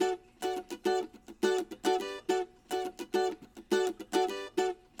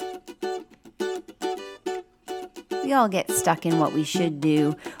We all get stuck in what we should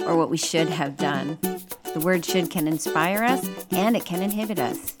do or what we should have done. The word should can inspire us and it can inhibit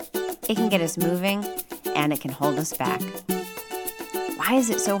us. It can get us moving and it can hold us back. Why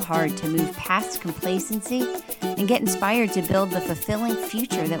is it so hard to move past complacency and get inspired to build the fulfilling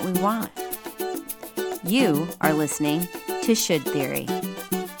future that we want? You are listening to Should Theory.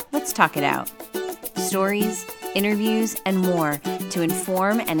 Let's talk it out. Stories, interviews, and more to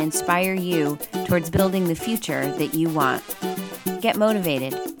inform and inspire you towards building the future that you want. Get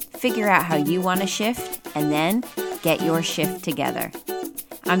motivated, figure out how you want to shift, and then get your shift together.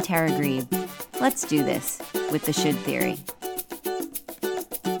 I'm Tara Grebe. Let's do this with the Should Theory.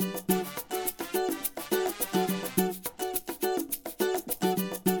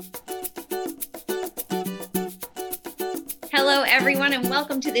 Hello, everyone, and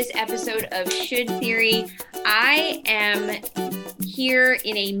welcome to this episode of Should Theory. I am here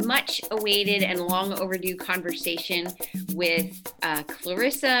in a much awaited and long overdue conversation with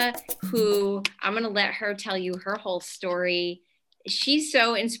Clarissa, who I'm going to let her tell you her whole story. She's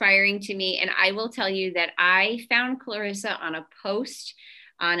so inspiring to me, and I will tell you that I found Clarissa on a post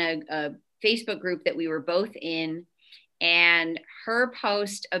on a Facebook group that we were both in, and her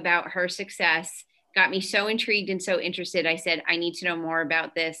post about her success got me so intrigued and so interested. I said, I need to know more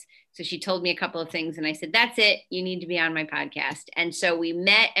about this. So she told me a couple of things and I said, that's it. You need to be on my podcast. And so we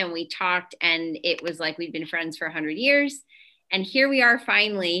met and we talked, and it was like we'd been friends for 100 years. And here we are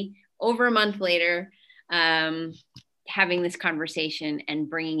finally, over a month later, having this conversation and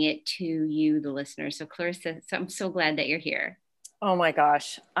bringing it to you, the listeners. So Clarissa, I'm so glad that you're here. Oh my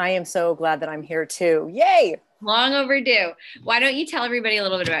gosh. I am so glad that I'm here too. Yay. Long overdue. Why don't you tell everybody a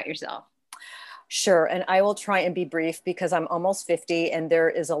little bit about yourself? Sure. And I will try and be brief because I'm almost 50 and there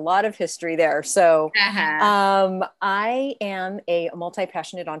is a lot of history there. So I am a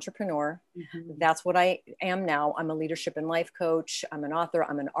multi-passionate entrepreneur. Mm-hmm. That's what I am now. I'm a leadership and life coach. I'm an author.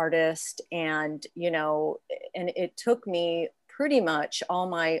 I'm an artist. And, and it took me pretty much all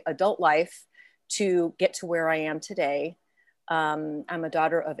my adult life to get to where I am today. I'm a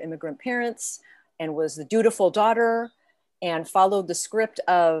daughter of immigrant parents and was the dutiful daughter and followed the script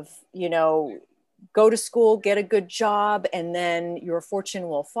of, go to school, get a good job, and then your fortune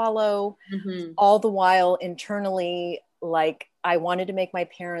will follow. Mm-hmm. All the while internally, like I wanted to make my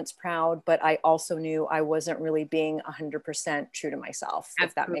parents proud, but I also knew I wasn't really being 100% true to myself, Absolutely.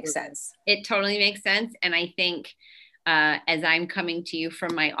 If that makes sense. It totally makes sense. And I think as I'm coming to you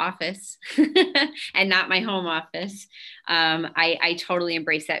from my office and not my home office, I totally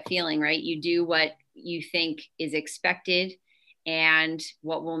embrace that feeling, right? You do what you think is expected and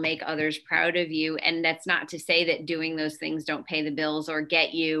what will make others proud of you. And that's not to say that doing those things don't pay the bills or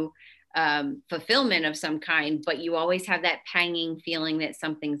get you fulfillment of some kind, but you always have that panging feeling that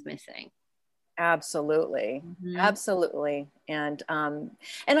something's missing. Absolutely. Mm-hmm. Absolutely. And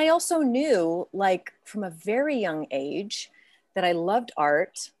I also knew, like, from a very young age that I loved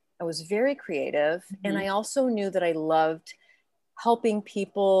art. I was very creative. Mm-hmm. And I also knew that I loved helping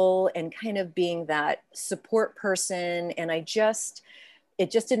people and kind of being that support person. And it just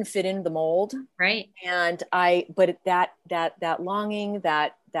didn't fit in the mold. Right. And but that longing,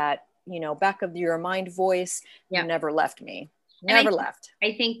 that back of your mind voice never left me. Never left.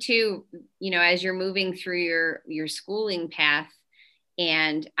 I think too, as you're moving through your schooling path,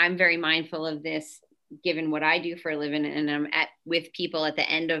 and I'm very mindful of this, given what I do for a living, and I'm with people at the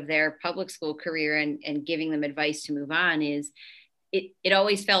end of their public school career and giving them advice to move on, is it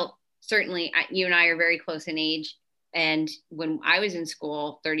always felt, certainly you and I are very close in age. And when I was in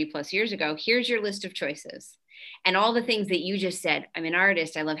school 30 plus years ago, here's your list of choices. And all the things that you just said, I'm an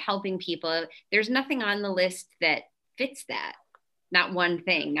artist, I love helping people. There's nothing on the list that fits that. Not one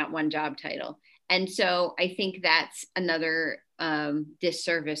thing, not one job title. And so I think that's another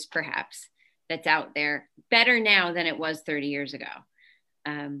disservice perhaps that's out there. Better now than it was 30 years ago.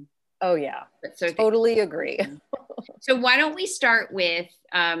 Oh yeah, totally agree. So why don't we start with,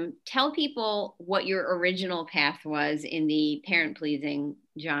 tell people what your original path was in the parent pleasing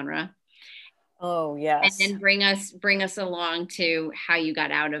genre. Oh yes. And then bring us along to how you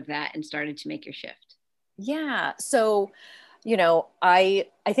got out of that and started to make your shift. Yeah. So, I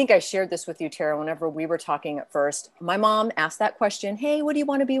think I shared this with you, Tara, whenever we were talking at first. My mom asked that question, hey, what do you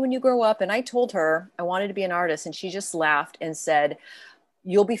want to be when you grow up? And I told her I wanted to be an artist. And she just laughed and said,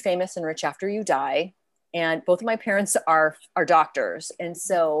 you'll be famous and rich after you die. And both of my parents are doctors. And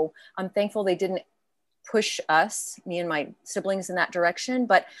so I'm thankful they didn't push us, me and my siblings, in that direction.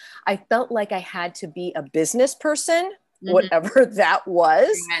 But I felt like I had to be a business person whatever that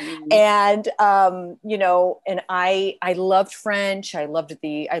was. And, you know, and I loved French. I loved,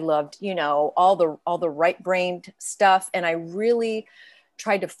 you know, all the right-brained stuff. And I really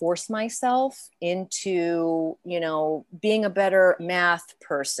tried to force myself into, you know, being a better math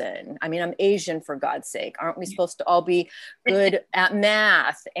person. I mean, I'm Asian, for God's sake. Aren't we supposed to all be good at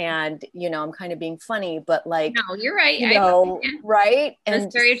math? And, you know, I'm kind of being funny, but like, no, you're right. You know, right. And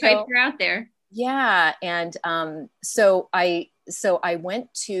those stereotypes are out there. Yeah. And so I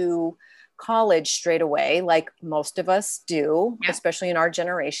went to college straight away, like most of us do, especially in our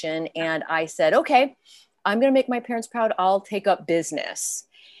generation. And I said, okay, I'm going to make my parents proud. I'll take up business.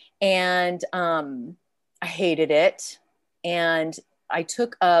 And I hated it. And I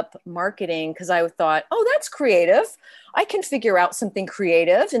took up marketing because I thought, oh, that's creative. I can figure out something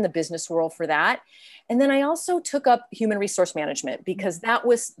creative in the business world for that. And then I also took up human resource management because that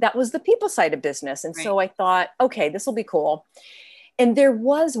was the people side of business. And so I thought, okay, this will be cool. And there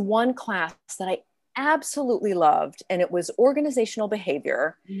was one class that I absolutely loved, and it was organizational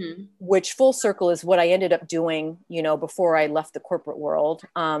behavior, which full circle is what I ended up doing, you know, before I left the corporate world.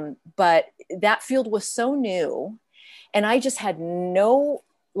 But that field was so new, and I just had no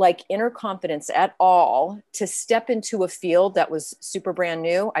like inner confidence at all to step into a field that was super brand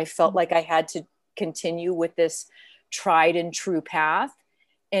new. I felt like I had to continue with this tried and true path.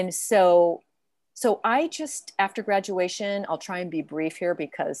 And so I just, after graduation, I'll try and be brief here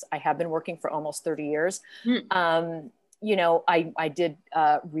because I have been working for almost 30 years. You know, I did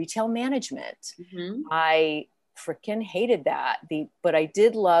retail management. I freaking hated that. But I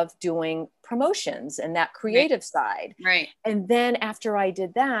did love doing promotions and that creative side. Right. And then after I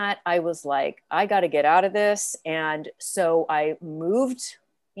did that, I was like, I got to get out of this. And so I moved,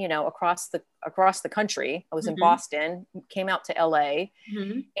 you know, across the country. I was in Boston, came out to LA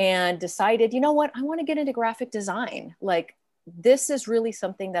and decided, you know what, I want to get into graphic design. Like, this is really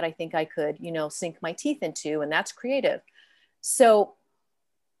something that I think I could, you know, sink my teeth into, and that's creative. So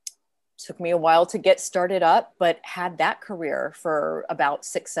it took me a while to get started up, but had that career for about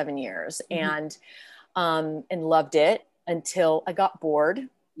 6-7 years and loved it until I got bored.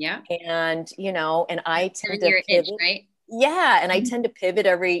 Yeah. And, you know, and I tend to pivot. Itch, right? Yeah. And I tend to pivot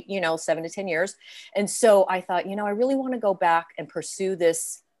every, you know, 7 to 10 years. And so I thought, you know, I really want to go back and pursue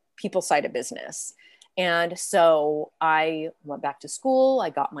this people side of business. And so I went back to school, I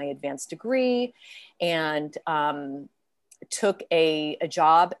got my advanced degree and took a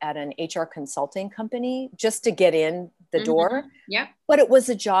job at an HR consulting company just to get in the door. Yeah. But it was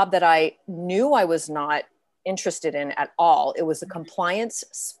a job that I knew I was not interested in at all. It was a compliance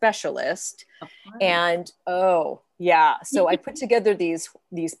specialist. And so I put together these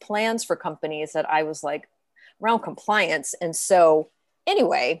plans for companies that I was like around compliance. And so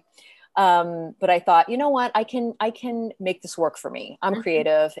anyway, but I thought, you know what, I can make this work for me. I'm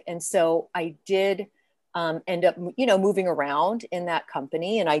creative. And so I did end up, you know, moving around in that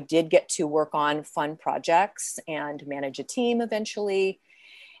company. And I did get to work on fun projects and manage a team eventually.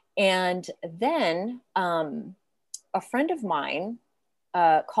 And then a friend of mine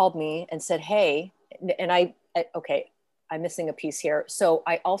called me and said, hey, and I'm missing a piece here. So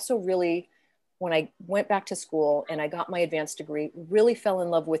I also really, when I went back to school and I got my advanced degree, really fell in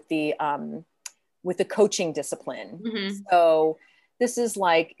love with the coaching discipline. So this is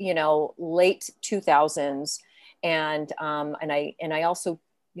like, you know, late 2000s. And I also,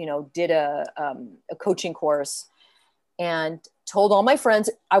 you know, did a coaching course and told all my friends,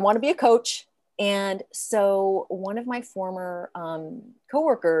 I want to be a coach. And so one of my former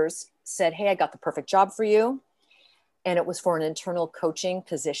coworkers said, hey, I got the perfect job for you. And it was for an internal coaching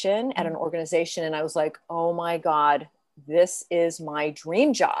position at an organization. And I was like, oh my God, this is my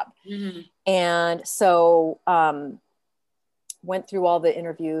dream job. And so went through all the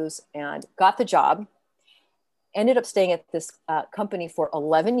interviews and got the job. Ended up staying at this company for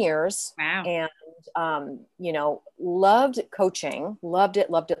 11 years. Wow. And, you know, loved coaching, loved it.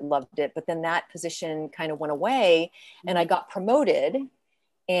 But then that position kind of went away and I got promoted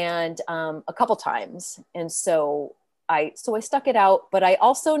and a couple times. And so I stuck it out, but I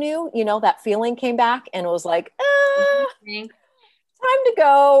also knew, you know, that feeling came back and it was like, time to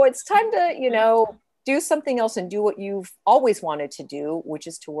go. It's time to, you know, do something else and do what you've always wanted to do, which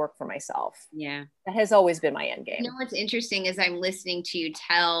is to work for myself. Yeah. That has always been my end game. You know, what's interesting as I'm listening to you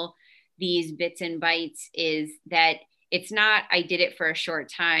tell these bits and bites is that it's not, I did it for a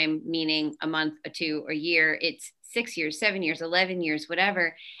short time, meaning a month, a 2, a year. It's 6 years, 7 years, 11 years,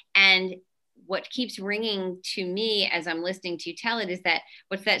 whatever. And what keeps ringing to me as I'm listening to you tell it is that,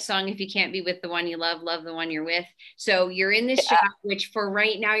 what's that song? If you can't be with the one you love, love the one you're with. So you're in this job, which for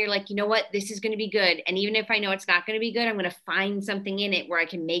right now, you're like, you know what, this is going to be good. And even if I know it's not going to be good, I'm going to find something in it where I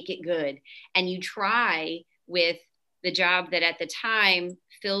can make it good. And you try with the job that at the time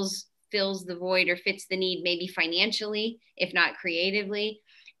fills the void or fits the need, maybe financially, if not creatively.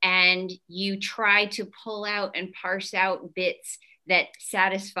 And you try to pull out and parse out bits that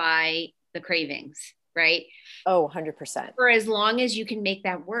satisfy the cravings, right? Oh, 100%. For as long as you can make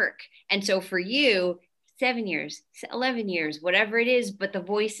that work. And so for you, 7 years, 11 years, whatever it is, but the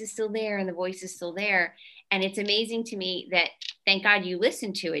voice is still there and the voice is still there. And it's amazing to me that, thank God you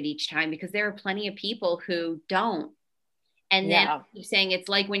listen to it each time, because there are plenty of people who don't. And then I keep saying, it's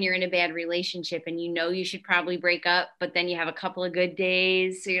like when you're in a bad relationship and you know you should probably break up, but then you have a couple of good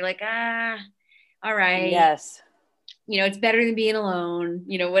days. So you're like, all right. Yes. You know, it's better than being alone,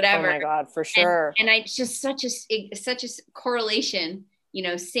 you know, whatever. Oh my God, for sure. And it's just such a correlation, you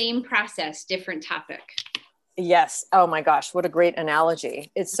know, same process, different topic. Yes. Oh my gosh, what a great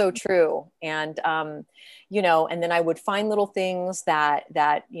analogy. It's so true. And, you know, and then I would find little things that,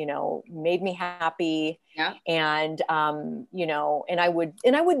 you know, made me happy. Yeah. And, you know, and I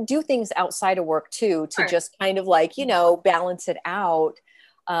would do things outside of work too, to just kind of like, you know, balance it out.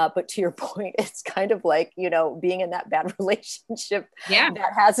 But to your point, it's kind of like, you know, being in that bad relationship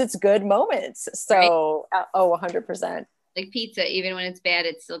that has its good moments. So, right. 100%. Like pizza, even when it's bad,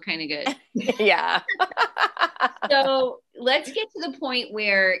 it's still kind of good. Yeah. So let's get to the point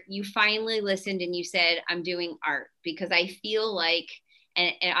where you finally listened and you said, I'm doing art, because I feel like,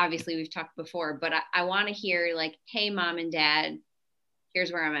 and obviously we've talked before, but I want to hear like, hey, mom and dad,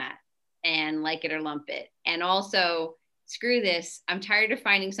 here's where I'm at, and like it or lump it. And also, screw this, I'm tired of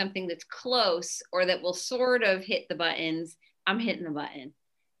finding something that's close or that will sort of hit the buttons. I'm hitting the button.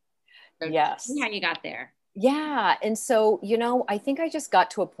 So yes. tell me how you got there. Yeah. And so, you know, I think I just got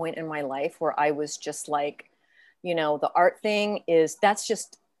to a point in my life where I was just like, you know, the art thing that's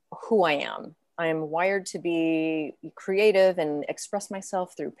just who I am. I'm wired to be creative and express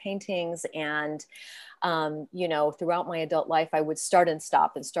myself through paintings. And, you know, throughout my adult life, I would start and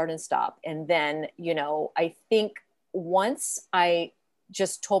stop and start and stop. And then, you know, I think once I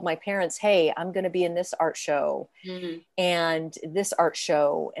just told my parents, hey, I'm going to be in this art show and this art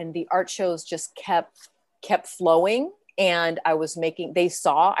show, and the art shows just kept flowing. And they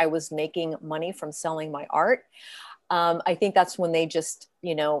saw I was making money from selling my art. I think that's when they just,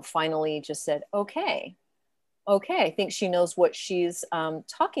 you know, finally just said, okay, I think she knows what she's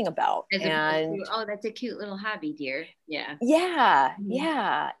talking about. And oh, that's a cute little hobby, dear. Yeah. Yeah.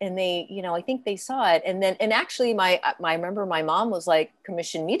 Yeah. And they, you know, I think they saw it. And then, and actually I remember my mom was like,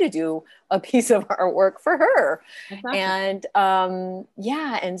 commissioned me to do a piece of artwork for her. Awesome. And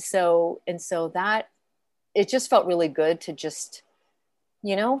yeah. And so that, it just felt really good to just,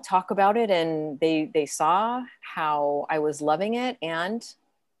 you know, talk about it. And they saw how I was loving it, and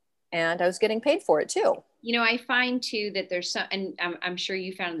I was getting paid for it too. You know, I find too that there's some, and I'm sure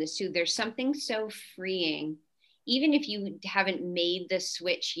you found this too, there's something so freeing, even if you haven't made the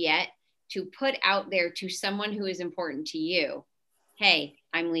switch yet, to put out there to someone who is important to you, hey,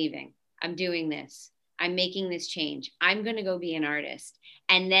 I'm leaving, I'm doing this, I'm making this change, I'm going to go be an artist.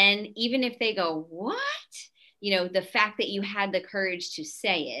 And then even if they go, what? You know, the fact that you had the courage to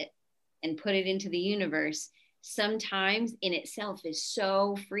say it and put it into the universe sometimes in itself is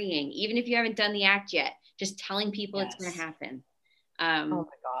so freeing. Even if you haven't done the act yet, just telling people it's going to happen oh my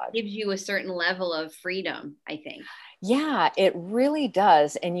God, gives you a certain level of freedom, I think. Yeah, it really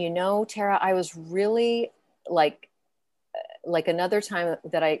does. And you know, Tara, I was really like another time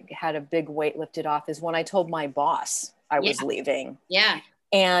that I had a big weight lifted off is when I told my boss I was leaving. Yeah.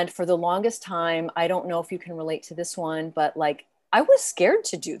 And for the longest time, I don't know if you can relate to this one, but like, I was scared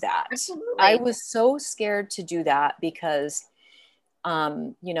to do that. Absolutely. I was so scared to do that because,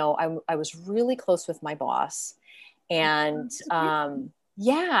 you know, I was really close with my boss, and,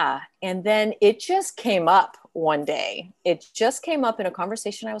 yeah. And then it just came up one day. It just came up in a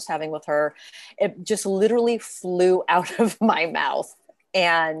conversation I was having with her. It just literally flew out of my mouth.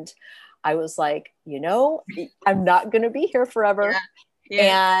 And I was like, you know, I'm not going to be here forever. Yeah.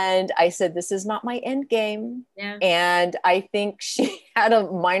 Yeah. And I said, this is not my end game. Yeah. And I think she had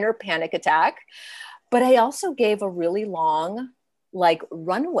a minor panic attack, but I also gave a really long, like,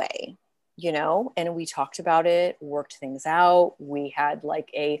 runway, you know, and we talked about it, worked things out. We had like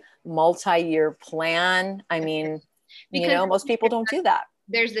a multi-year plan. I mean, because, you know, most people don't do that.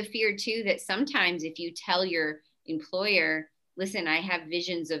 There's the fear too, that sometimes if you tell your employer, listen, I have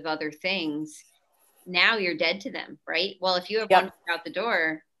visions of other things, now you're dead to them, right? Well, if you have one out the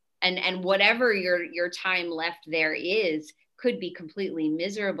door, and whatever your time left there is could be completely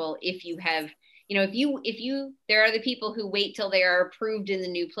miserable if you have, if you there are the people who wait till they are approved in the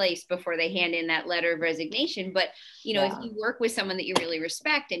new place before they hand in that letter of resignation. But if you work with someone that you really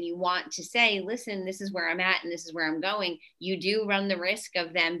respect and you want to say, listen, this is where I'm at and this is where I'm going, you do run the risk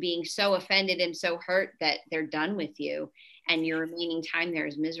of them being so offended and so hurt that they're done with you and your remaining time there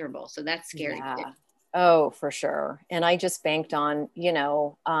is miserable. So that's scary too. Oh, for sure. And I just banked on,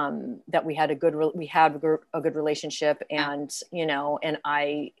 that we had a good relationship, and,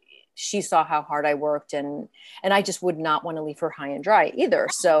 she saw how hard I worked, and I just would not want to leave her high and dry either.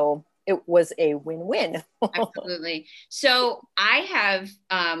 So it was a win-win. Absolutely. So I have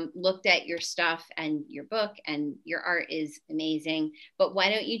looked at your stuff and your book, and your art is amazing, but why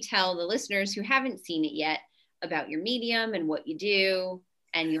don't you tell the listeners who haven't seen it yet about your medium and what you do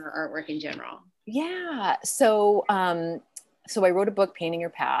and your artwork in general? Yeah. So I wrote a book, Painting Your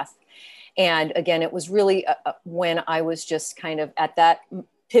Path. And again, it was really when I was just kind of at that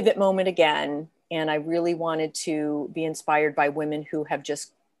pivot moment again. And I really wanted to be inspired by women who have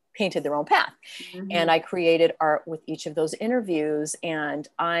just painted their own path. Mm-hmm. And I created art with each of those interviews. And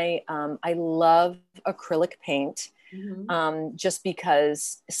I love acrylic paint. Mm-hmm. Just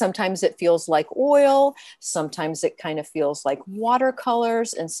because sometimes it feels like oil, sometimes it kind of feels like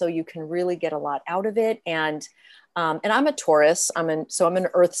watercolors. And so you can really get a lot out of it. And I'm a Taurus. I'm an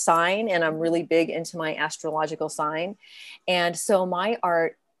earth sign, and I'm really big into my astrological sign. And so my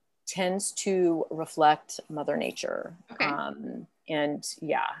art tends to reflect Mother Nature. Okay. And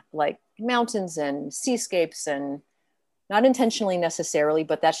yeah, like mountains and seascapes, and not intentionally necessarily,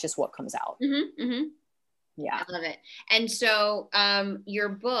 but that's just what comes out. Mm-hmm, mm-hmm. Yeah. I love it. And so your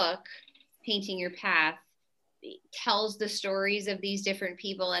book, Painting Your Path, tells the stories of these different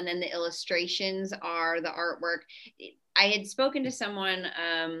people, and then the illustrations are the artwork. I had spoken to someone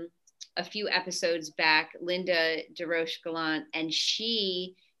a few episodes back, Linda DeRoche Gallant, and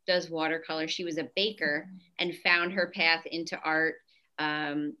she does watercolor. She was a baker and found her path into art.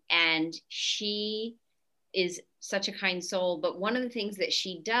 And she is such a kind soul, but one of the things that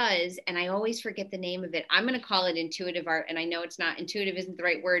she does, and I always forget the name of it, I'm going to call it intuitive art. And I know it's not, intuitive isn't the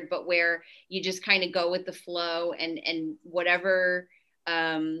right word, but where you just kind of go with the flow, and whatever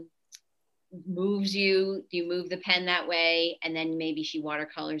moves you move the pen that way. And then maybe she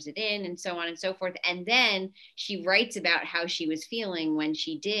watercolors it in, and so on and so forth. And then she writes about how she was feeling when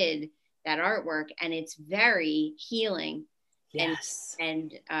she did that artwork. And it's very healing. Yes.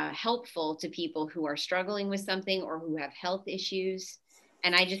 And helpful to people who are struggling with something or who have health issues.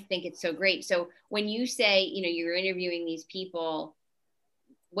 And I just think it's so great. So when you say, you're interviewing these people,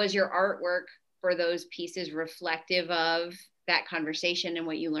 was your artwork for those pieces reflective of that conversation and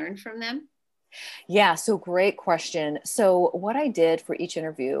what you learned from them? Yeah. So great question. So what I did for each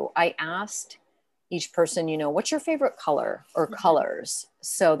interview, I asked each person, what's your favorite color or colors,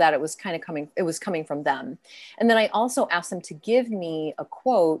 so that it was coming from them. And then I also asked them to give me a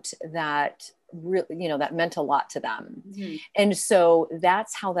quote that really, that meant a lot to them. Mm-hmm. And so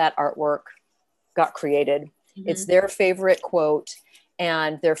that's how that artwork got created. Mm-hmm. It's their favorite quote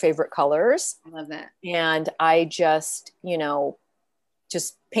and their favorite colors. I love that. And I just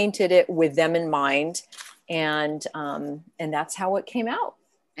painted it with them in mind. And that's how it came out.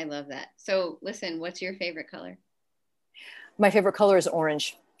 I love that. So listen, what's your favorite color? My favorite color is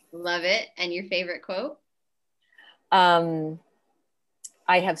orange. Love it. And your favorite quote? I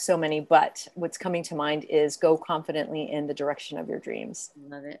have so many, but what's coming to mind is go confidently in the direction of your dreams.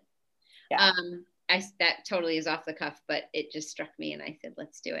 Love it. Yeah. That totally is off the cuff, but it just struck me and I said,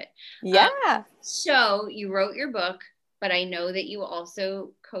 let's do it. Yeah. So you wrote your book, but I know that you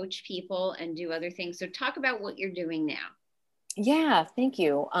also coach people and do other things. So talk about what you're doing now. Yeah, thank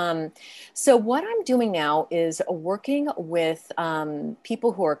you. So what I'm doing now is working with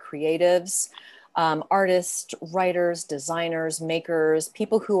people who are creatives, artists, writers, designers, makers,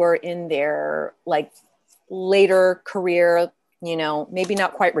 people who are in their later career, maybe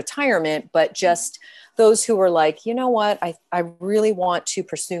not quite retirement, but just those who are like, you know what, I really want to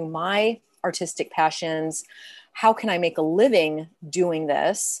pursue my artistic passions. How can I make a living doing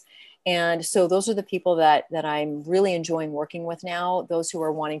this? And so those are the people that I'm really enjoying working with now, those who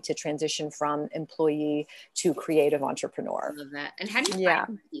are wanting to transition from employee to creative entrepreneur. I love that. And how do you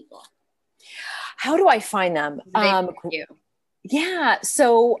find people? How do I find them? Yeah.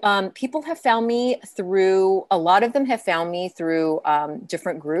 So people have found me through, a lot of them have found me through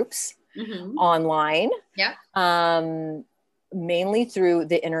different groups online. Yeah. Mainly through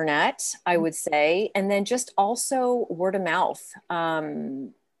the internet, I would say. And then just also word of mouth.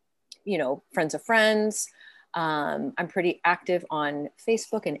 Friends of friends, I'm pretty active on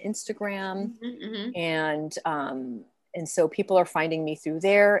Facebook and Instagram. And so people are finding me through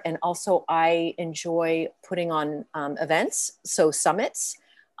there. And also I enjoy putting on events. So summits.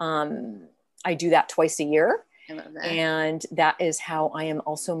 I do that twice a year. I love that. And that is how I am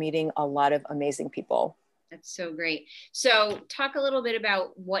also meeting a lot of amazing people. That's so great. So talk a little bit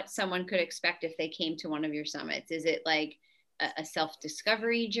about what someone could expect if they came to one of your summits. Is it like a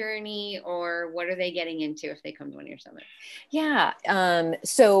self-discovery journey, or what are they getting into if they come to one of your summits? Yeah.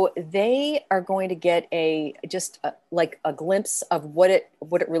 So they are going to get like a glimpse of what it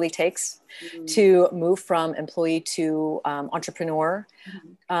really takes to move from employee to entrepreneur.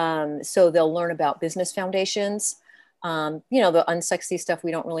 So they'll learn about business foundations, the unsexy stuff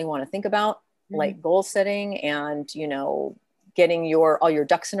we don't really want to think about, like goal setting and, getting all your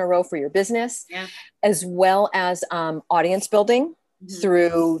ducks in a row for your business, as well as audience building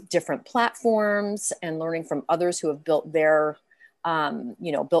through different platforms and learning from others who have built their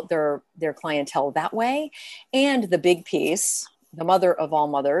clientele that way. And the big piece, the mother of all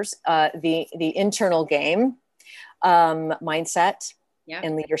mothers, the internal game, mindset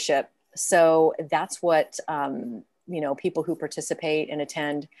and leadership. So that's what, people who participate and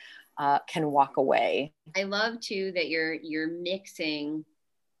attend can walk away. I love too that you're mixing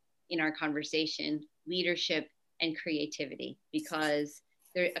in our conversation leadership and creativity, because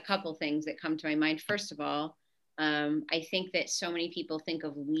there are a couple things that come to my mind. First of all, I think that so many people think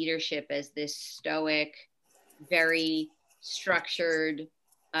of leadership as this stoic, very structured,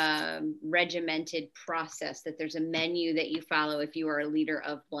 regimented process, that there's a menu that you follow if you are a leader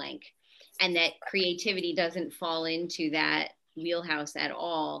of blank, and that creativity doesn't fall into that wheelhouse at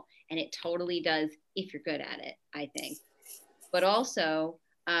all. And it totally does if you're good at it, I think. But also,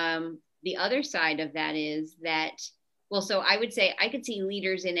 the other side of that is that, so I would say I could see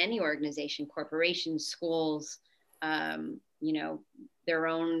leaders in any organization, corporations, schools, their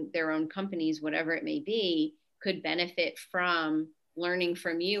own companies, whatever it may be, could benefit from learning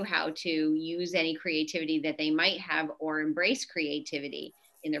from you how to use any creativity that they might have, or embrace creativity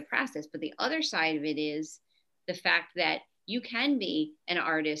in their process. But the other side of it is the fact that you can be an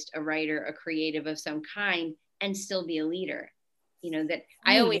artist, a writer, a creative of some kind, and still be a leader.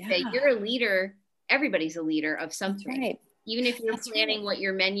 I always say you're a leader. Everybody's a leader of something. Right. Even if you're planning what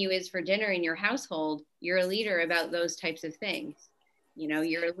your menu is for dinner in your household, you're a leader about those types of things.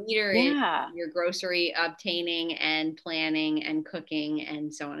 You're a leader in your grocery obtaining and planning and cooking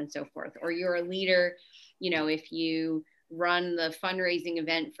and so on and so forth. Or you're a leader, if you run the fundraising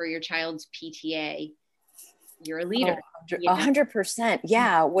event for your child's PTA, you're a leader. 100%.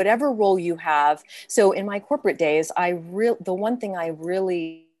 Yeah. Whatever role you have. So in my corporate days, the one thing I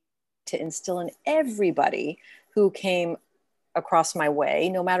really to instill in everybody who came across my way,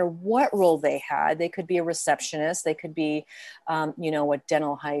 no matter what role they had, they could be a receptionist, they could be, a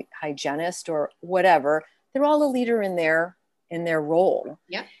dental hygienist or whatever. They're all a leader in their role.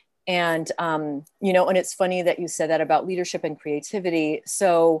 Yeah. And, and it's funny that you said that about leadership and creativity.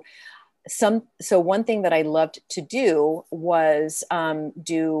 So one thing that I loved to do was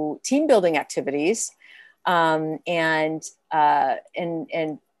do team building activities, and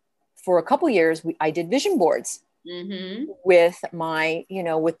for a couple years I did vision boards with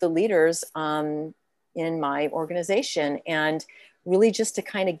with the leaders in my organization, and really just to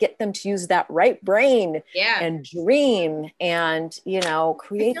kind of get them to use that right brain and dream and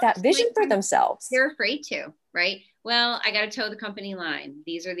create that vision for themselves. They're afraid to, right? Well, I got to toe the company line.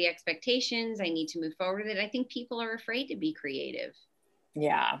 These are the expectations. I need to move forward with it. I think people are afraid to be creative.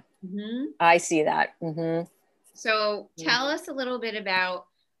 Yeah, I see that. So tell us a little bit about,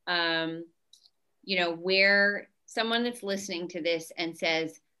 where someone that's listening to this and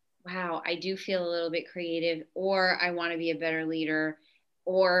says, wow, I do feel a little bit creative, or I want to be a better leader,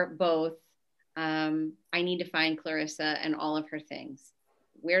 or both. I need to find Clarissa and all of her things.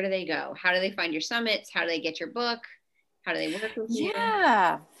 Where do they go? How do they find your summits? How do they get your book? How do they work with you?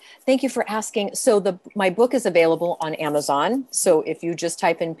 Yeah. Thank you for asking. So my book is available on Amazon. So if you just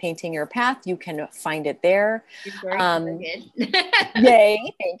type in Painting Your Path, you can find it there. Yay.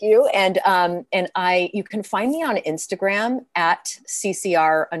 Thank you. And you can find me on Instagram at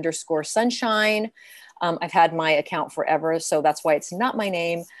ccr_sunshine. I've had my account forever, so that's why it's not my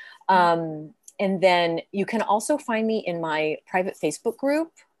name. And then you can also find me in my private Facebook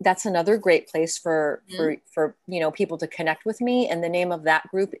group. That's another great place for people to connect with me. And the name of that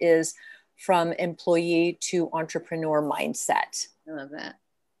group is From Employee to Entrepreneur Mindset. I love that.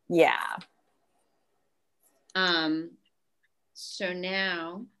 Yeah. So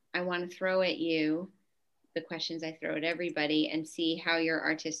now I want to throw at you the questions I throw at everybody and see how your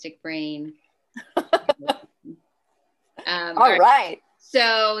artistic brain All right.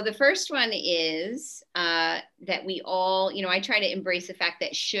 So the first one is that we all, I try to embrace the fact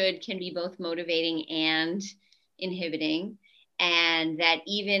that should can be both motivating and inhibiting. And that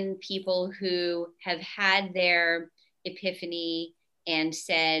even people who have had their epiphany and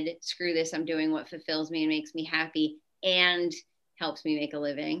said, screw this, I'm doing what fulfills me and makes me happy and helps me make a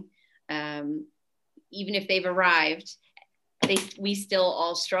living. Even if they've arrived, we still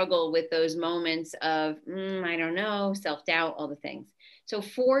all struggle with those moments of, I don't know, self-doubt, all the things. So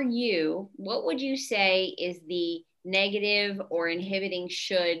for you, what would you say is the negative or inhibiting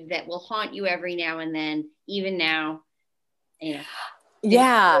should that will haunt you every now and then, even now,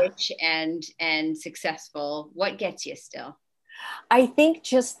 rich and successful? What gets you still? I think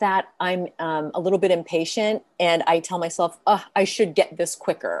just that I'm a little bit impatient, and I tell myself, I should get this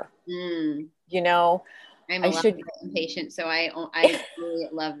quicker. I'm impatient, so I really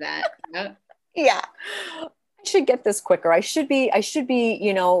love that. Yep. Yeah. I should get this quicker. I should be,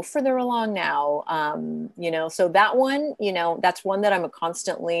 further along now. So that one, that's one that I'm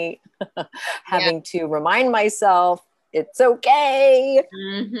constantly having to remind myself it's okay.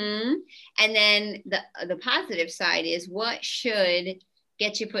 Mm-hmm. And then the positive side is, what should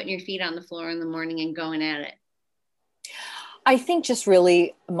get you putting your feet on the floor in the morning and going at it? I think just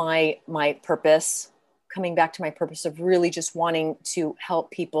really my purpose, coming back to my purpose of really just wanting to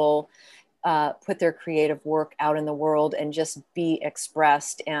help people put their creative work out in the world and just be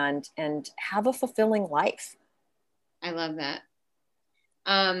expressed and have a fulfilling life. I love that.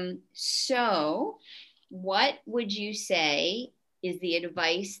 So what would you say is the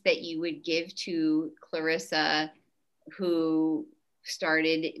advice that you would give to Clarissa, who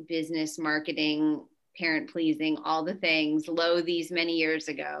started business, marketing, parent pleasing, all the things, these many years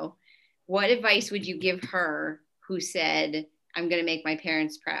ago? What advice would you give her who said, I'm going to make my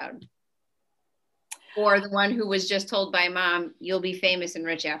parents proud? Or the one who was just told by mom, you'll be famous and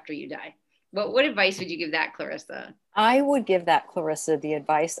rich after you die? What advice would you give that Clarissa? I would give that Clarissa the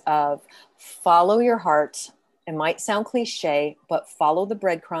advice of follow your heart. It might sound cliche, but follow the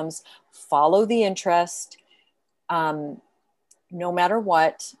breadcrumbs, follow the interest. No matter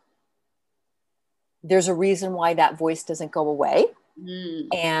what, there's a reason why that voice doesn't go away.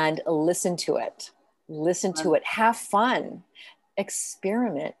 And listen to it. Have fun,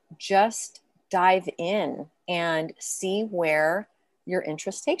 experiment, just dive in and see where your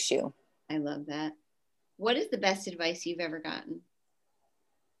interest takes you. I love that. What is the best advice you've ever gotten?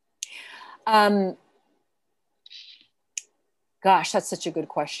 Gosh, that's such a good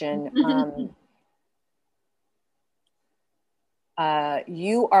question.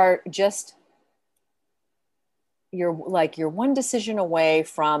 You're one decision away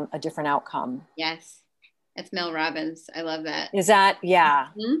from a different outcome. Yes. That's Mel Robbins. I love that. Is that? Yeah.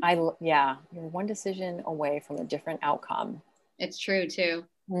 Mm-hmm. You're one decision away from a different outcome. It's true too.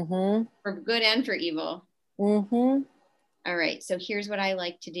 Mm-hmm. For good and for evil. Mm-hmm. All right. So here's what I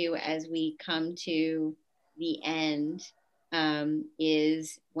like to do as we come to the end,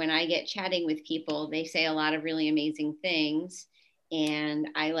 is when I get chatting with people, they say a lot of really amazing things. And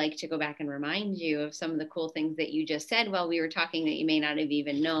I like to go back and remind you of some of the cool things that you just said while we were talking that you may not have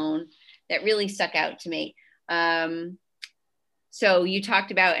even known, that really stuck out to me. So you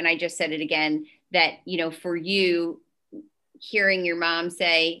talked about, and I just said it again, that, for you, hearing your mom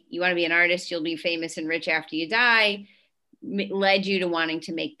say, you want to be an artist, you'll be famous and rich after you die, led you to wanting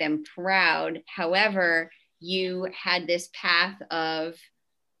to make them proud. However, you had this path of,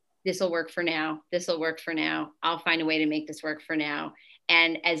 this will work for now. This will work for now. I'll find a way to make this work for now.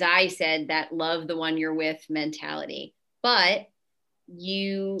 And as I said, that love the one you're with mentality. But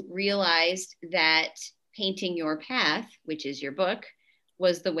you realized that painting your path, which is your book,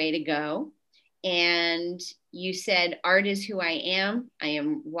 was the way to go. And you said, art is who I am. I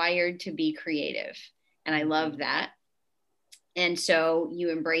am wired to be creative. And I love that. And so you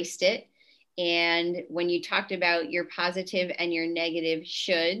embraced it. And when you talked about your positive and your negative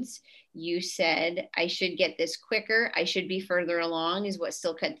shoulds, you said, I should get this quicker. I should be further along, is what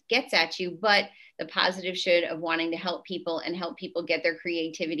still gets at you. But the positive should of wanting to help people and help people get their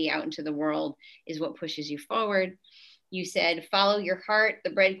creativity out into the world is what pushes you forward. You said, follow your heart, the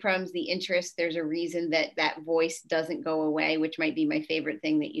breadcrumbs, the interest. There's a reason that that voice doesn't go away, which might be my favorite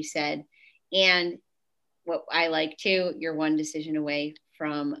thing that you said. And what I like too, you're one decision away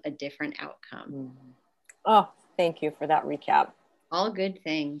from a different outcome. Oh, thank you for that recap. All good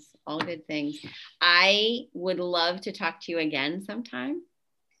things. All good things. I would love to talk to you again sometime.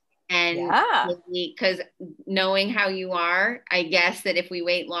 And because knowing how you are, I guess that if we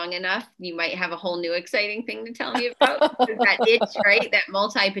wait long enough, you might have a whole new exciting thing to tell me about. That itch, right? That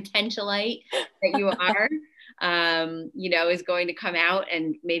multi-potentialite that you are. is going to come out,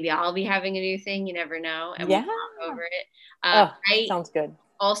 and maybe I'll be having a new thing. You never know. And we'll talk over it. Sounds good.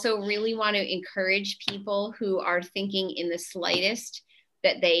 Also really want to encourage people who are thinking in the slightest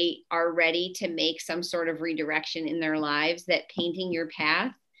that they are ready to make some sort of redirection in their lives, that Painting Your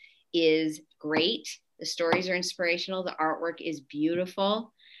Path is great. The stories are inspirational. The artwork is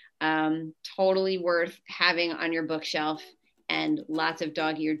beautiful. Totally worth having on your bookshelf, and lots of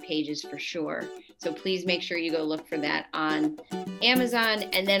dog-eared pages for sure. So please make sure you go look for that on Amazon.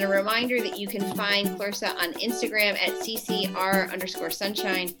 And then a reminder that you can find Clarissa on Instagram at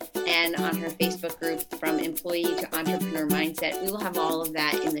ccr_sunshine, and on her Facebook group, From Employee to Entrepreneur Mindset. We will have all of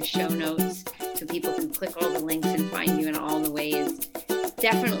that in the show notes so people can click all the links and find you in all the ways.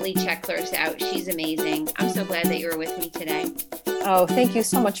 Definitely check Clarissa out. She's amazing. I'm so glad that you were with me today. Oh, thank you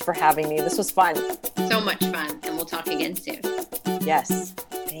so much for having me. This was fun. So much fun. And we'll talk again soon. Yes.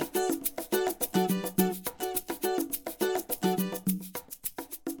 Thanks.